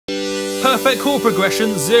Perfect chord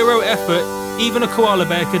progression, zero effort, even a koala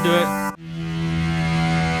bear could do it.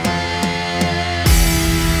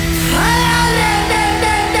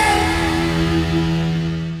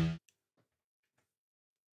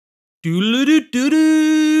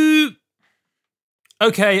 Doo-doo-doo-doo-doo.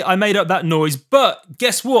 Okay, I made up that noise, but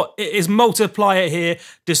guess what? It is multiplier here,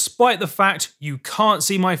 despite the fact you can't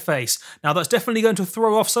see my face. Now that's definitely going to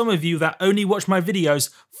throw off some of you that only watch my videos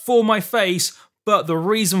for my face, but the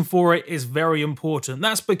reason for it is very important.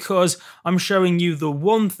 That's because I'm showing you the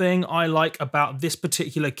one thing I like about this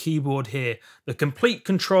particular keyboard here, the Complete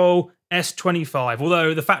Kontrol S25,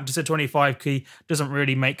 although the fact it's a 25 key doesn't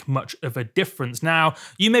really make much of a difference. Now,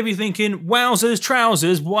 you may be thinking, wowzers,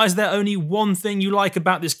 trousers, why is there only one thing you like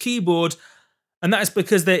about this keyboard? And that is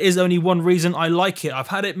because there is only one reason I like it. I've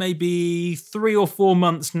had it maybe 3 or 4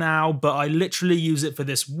 months now, but I literally use it for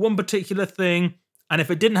this one particular thing. And if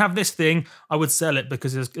it didn't have this thing, I would sell it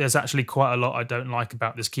because there's actually quite a lot I don't like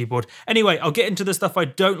about this keyboard. Anyway, I'll get into the stuff I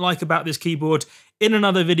don't like about this keyboard in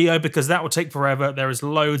another video because that will take forever. There is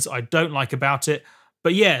loads I don't like about it.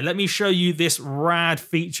 But yeah, let me show you this rad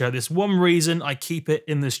feature, this one reason I keep it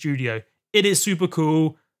in the studio. It is super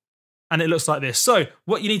cool and it looks like this. So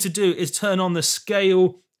what you need to do is turn on the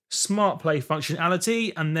scale smart play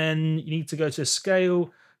functionality, and then you need to go to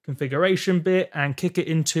scale configuration bit and kick it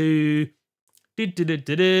into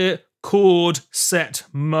chord set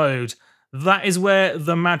mode. That is where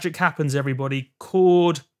the magic happens, everybody.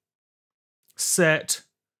 Chord set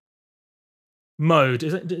mode.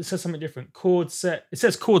 It says something different. Chord set. It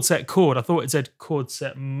says chord set chord. I thought it said chord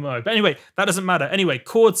set mode. But anyway, that doesn't matter. Anyway,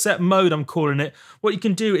 chord set mode, I'm calling it. What you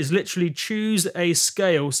can do is literally choose a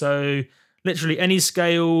scale. So literally any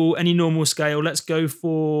scale, any normal scale. Let's go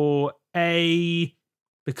for A,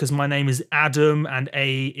 because my name is Adam and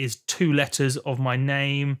A is 2 letters of my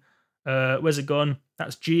name. Where's it gone?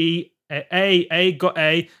 That's G. A, got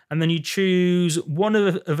A, and then you choose one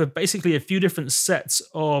of basically a few different sets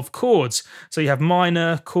of chords. So you have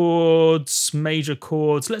minor chords, major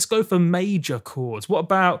chords. Let's go for major chords. What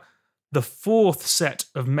about the 4th set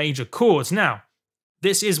of major chords? Now,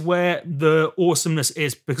 this is where the awesomeness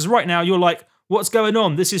is, because right now you're like, what's going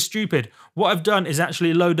on? This is stupid. What I've done is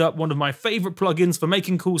actually load up one of my favorite plugins for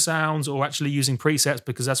making cool sounds or actually using presets,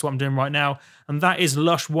 because that's what I'm doing right now. And that is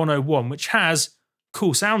Lush 101, which has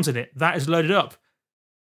cool sounds in it. That is loaded up.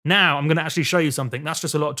 Now I'm going to actually show you something. That's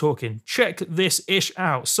just a lot of talking. Check this ish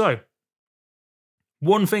out. So,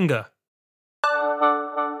 one finger.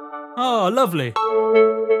 Oh, lovely.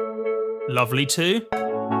 Lovely too.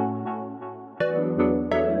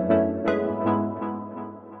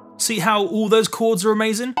 See how all those chords are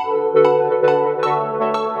amazing?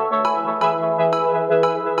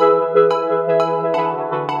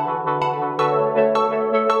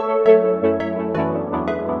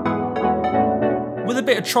 With a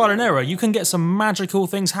bit of trial and error, you can get some magical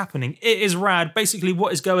things happening. It is rad. Basically,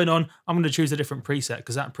 what is going on, I'm going to choose a different preset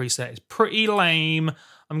because that preset is pretty lame.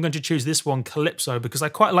 I'm going to choose this one, Calypso, because I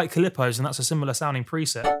quite like Calypsos and that's a similar sounding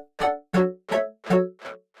preset.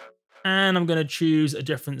 And I'm going to choose a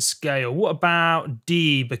different scale. What about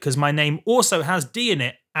D? Because my name also has D in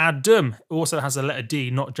it. Adam also has a letter D,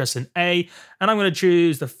 not just an A. And I'm going to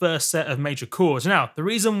choose the first set of major chords. Now, the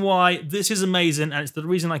reason why this is amazing, and it's the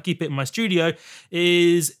reason I keep it in my studio,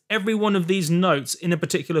 is every one of these notes in a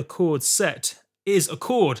particular chord set is a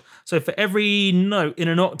chord. So for every note in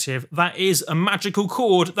an octave, that is a magical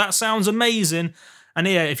chord. That sounds amazing. And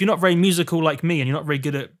yeah, if you're not very musical like me and you're not very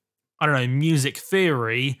good at, I don't know, music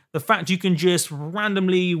theory, the fact you can just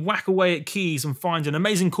randomly whack away at keys and find an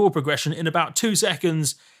amazing chord progression in about 2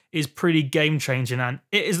 seconds is pretty game-changing, and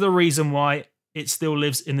it is the reason why it still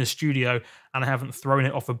lives in the studio and I haven't thrown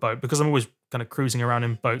it off a boat, because I'm always kind of cruising around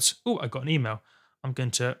in boats. Oh, I got an email. I'm going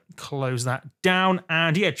to close that down,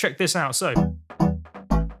 and yeah, check this out. So,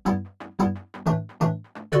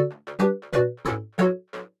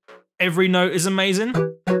 every note is amazing.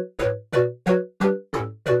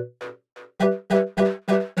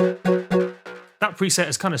 Preset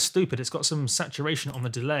is kind of stupid. It's got some saturation on the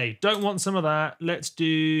delay. Don't want some of that. Let's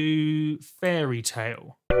do Fairy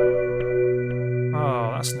Tale.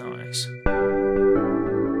 Oh, that's nice.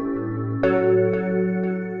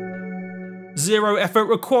 0 effort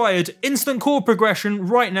required. Instant chord progression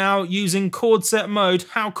right now using chord set mode.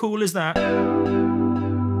 How cool is that?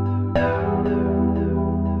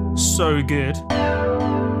 So good.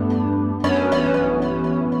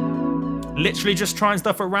 Literally just trying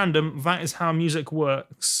stuff at random. That is how music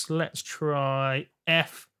works. Let's try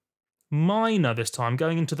F minor this time,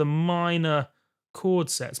 going into the minor chord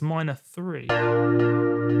sets, minor 3.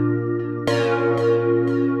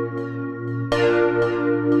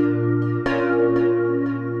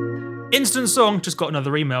 Instant song, just got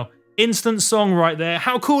another email. Instant song right there.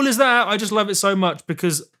 How cool is that? I just love it so much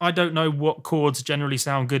because I don't know what chords generally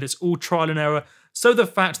sound good. It's all trial and error. So the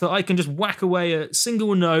fact that I can just whack away at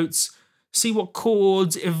single notes, see what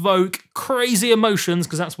chords evoke crazy emotions,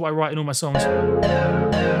 because that's what I write in all my songs.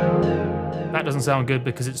 That doesn't sound good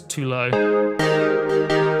because it's too low.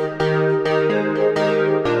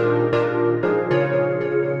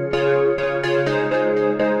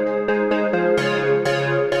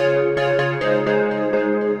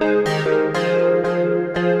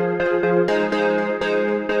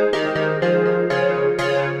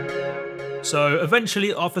 So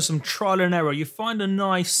eventually, after some trial and error, you find a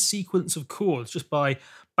nice sequence of chords just by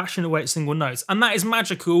bashing away at single notes. And that is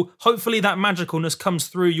magical. Hopefully that magicalness comes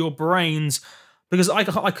through your brains, because I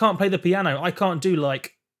can't play the piano. I can't do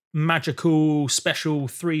like magical, special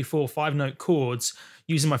 3, 4, 5 note chords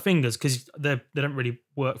using my fingers because they don't really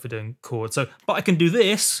work for doing chords. So, but I can do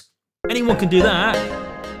this. Anyone can do that.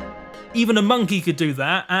 Even a monkey could do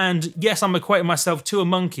that. And yes, I'm equating myself to a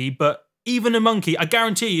monkey, but even a monkey, I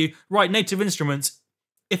guarantee you, right, Native Instruments,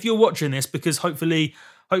 if you're watching this, because hopefully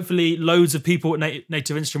loads of people at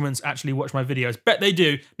Native Instruments actually watch my videos. Bet they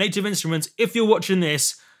do. Native Instruments, if you're watching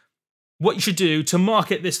this, what you should do to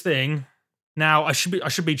market this thing, now I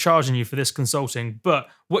should be charging you for this consulting, but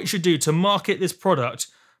what you should do to market this product,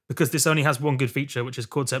 because this only has one good feature, which is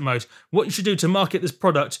chord set mode, what you should do to market this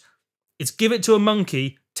product is give it to a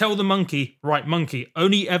monkey, tell the monkey, right, monkey,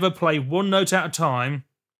 only ever play one note at a time.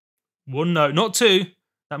 One note, not two.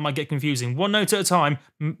 That might get confusing. One note at a time,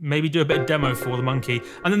 maybe do a bit of demo for the monkey.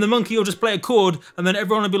 And then the monkey will just play a chord, and then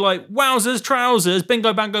everyone will be like, wowzers, trousers,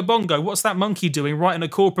 bingo, bango, bongo. What's that monkey doing right in a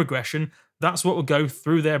chord progression? That's what will go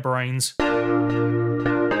through their brains.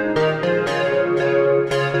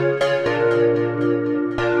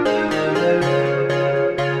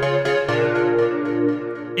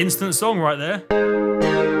 Instant song right there.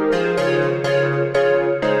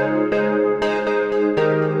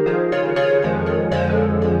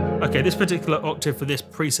 Okay, this particular octave for this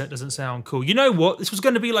preset doesn't sound cool. You know what? This was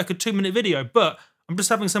going to be like a 2-minute video, but I'm just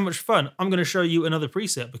having so much fun. I'm going to show you another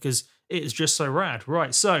preset because it is just so rad.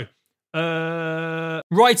 Right, so,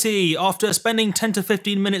 righty, after spending 10 to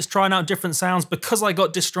 15 minutes trying out different sounds because I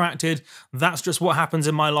got distracted, that's just what happens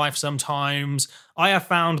in my life sometimes. I have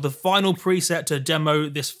found the final preset to demo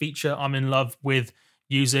this feature I'm in love with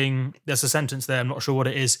using. There's a sentence there, I'm not sure what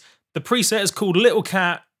it is. The preset is called Little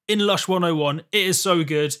Cat in Lush 101. It is so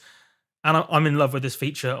good. And I'm in love with this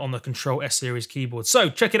feature on the Kontrol S series keyboard. So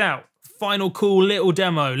check it out. Final cool little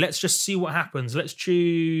demo. Let's just see what happens. Let's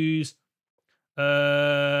choose D.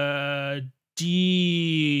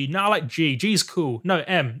 No, I like G. G's cool. No,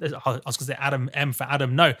 M. I was going to say Adam, M for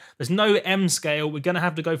Adam. No, there's no M scale. We're going to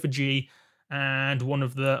have to go for G and one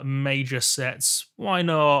of the major sets. Why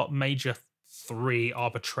not major 3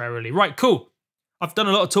 arbitrarily? Right, cool. I've done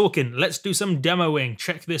a lot of talking. Let's do some demoing.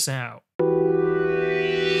 Check this out.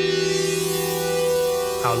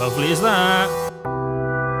 How lovely is that?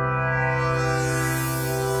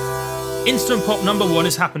 Instant pop number 1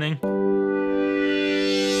 is happening.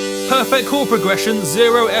 Perfect chord progression,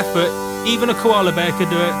 0 effort. Even a koala bear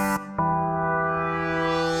could do it.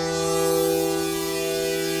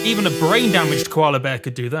 Even a brain-damaged koala bear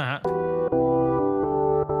could do that.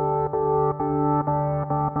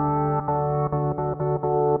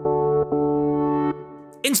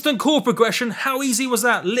 Instant chord progression, how easy was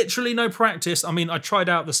that? Literally no practice. I mean, I tried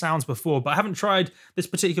out the sounds before, but I haven't tried this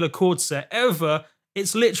particular chord set ever.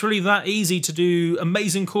 It's literally that easy to do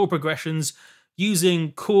amazing chord progressions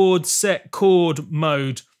using chord set chord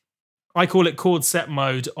mode. I call it chord set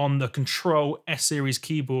mode on the Kontrol S series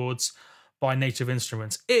keyboards by Native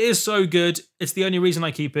Instruments. It is so good. It's the only reason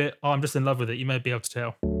I keep it. I'm just in love with it. You may be able to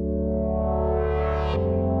tell.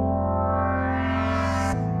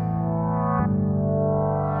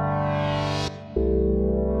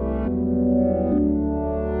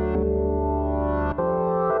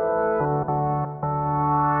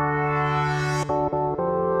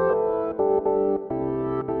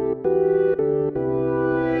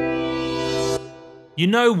 You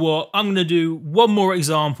know what? I'm going to do one more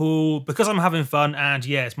example because I'm having fun and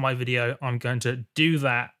yeah, it's my video. I'm going to do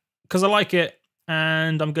that because I like it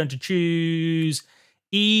and I'm going to choose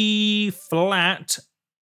E flat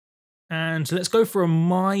and let's go for a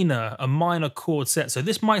minor chord set. So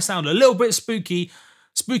this might sound a little bit spooky.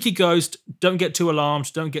 Spooky ghost, don't get too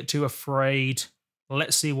alarmed, don't get too afraid.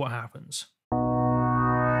 Let's see what happens.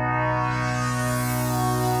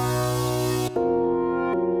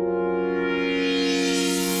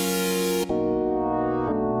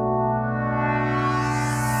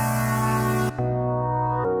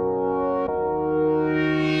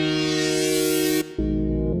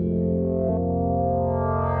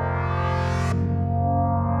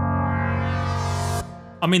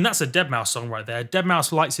 mean, that's a deadmau5 song right there.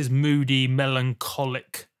 deadmau5 likes his moody,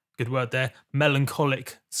 melancholic, good word there,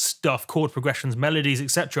 melancholic stuff, chord progressions, melodies,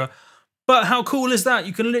 etc. But how cool is that?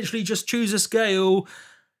 You can literally just choose a scale,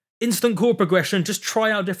 instant chord progression, just try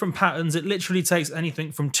out different patterns. It literally takes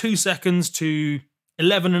anything from 2 seconds to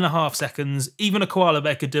 11.5 seconds. Even a koala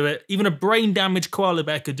bear could do it. Even a brain-damaged koala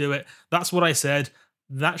bear could do it. That's what I said.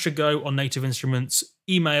 That should go on Native Instruments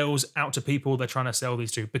emails out to people they're trying to sell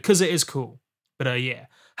these to, because it is cool. But yeah,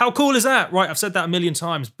 how cool is that? Right, I've said that a million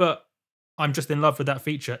times, but I'm just in love with that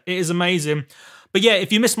feature. It is amazing. But yeah,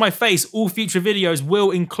 if you missed my face, all future videos will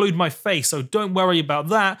include my face, so don't worry about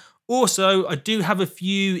that. Also, I do have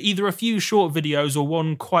either a few short videos or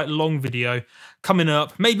one quite long video coming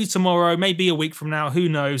up, maybe tomorrow, maybe a week from now, who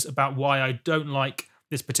knows, about why I don't like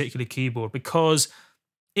this particular keyboard, because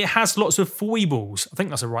it has lots of foibles. I think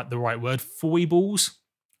that's the right word. Foibles?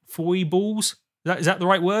 Foibles? Is that the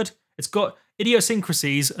right word? It's got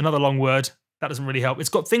idiosyncrasies, another long word. That doesn't really help. It's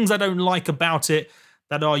got things I don't like about it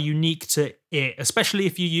that are unique to it, especially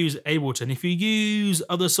if you use Ableton. If you use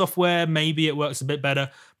other software, maybe it works a bit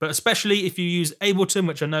better, but especially if you use Ableton,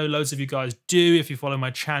 which I know loads of you guys do if you follow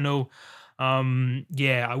my channel,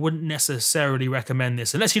 yeah, I wouldn't necessarily recommend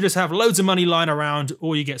this unless you just have loads of money lying around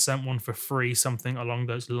or you get sent one for free, something along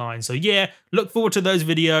those lines. So yeah, look forward to those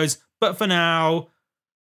videos, but for now,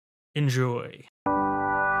 enjoy.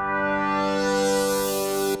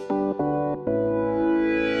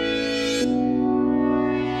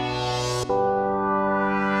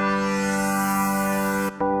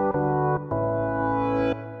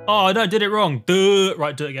 Oh, no, I did it wrong. Duh.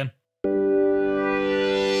 Right, do it again.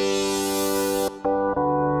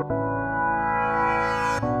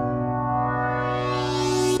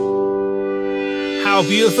 How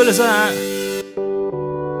beautiful is that?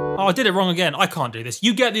 Oh, I did it wrong again. I can't do this.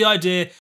 You get the idea.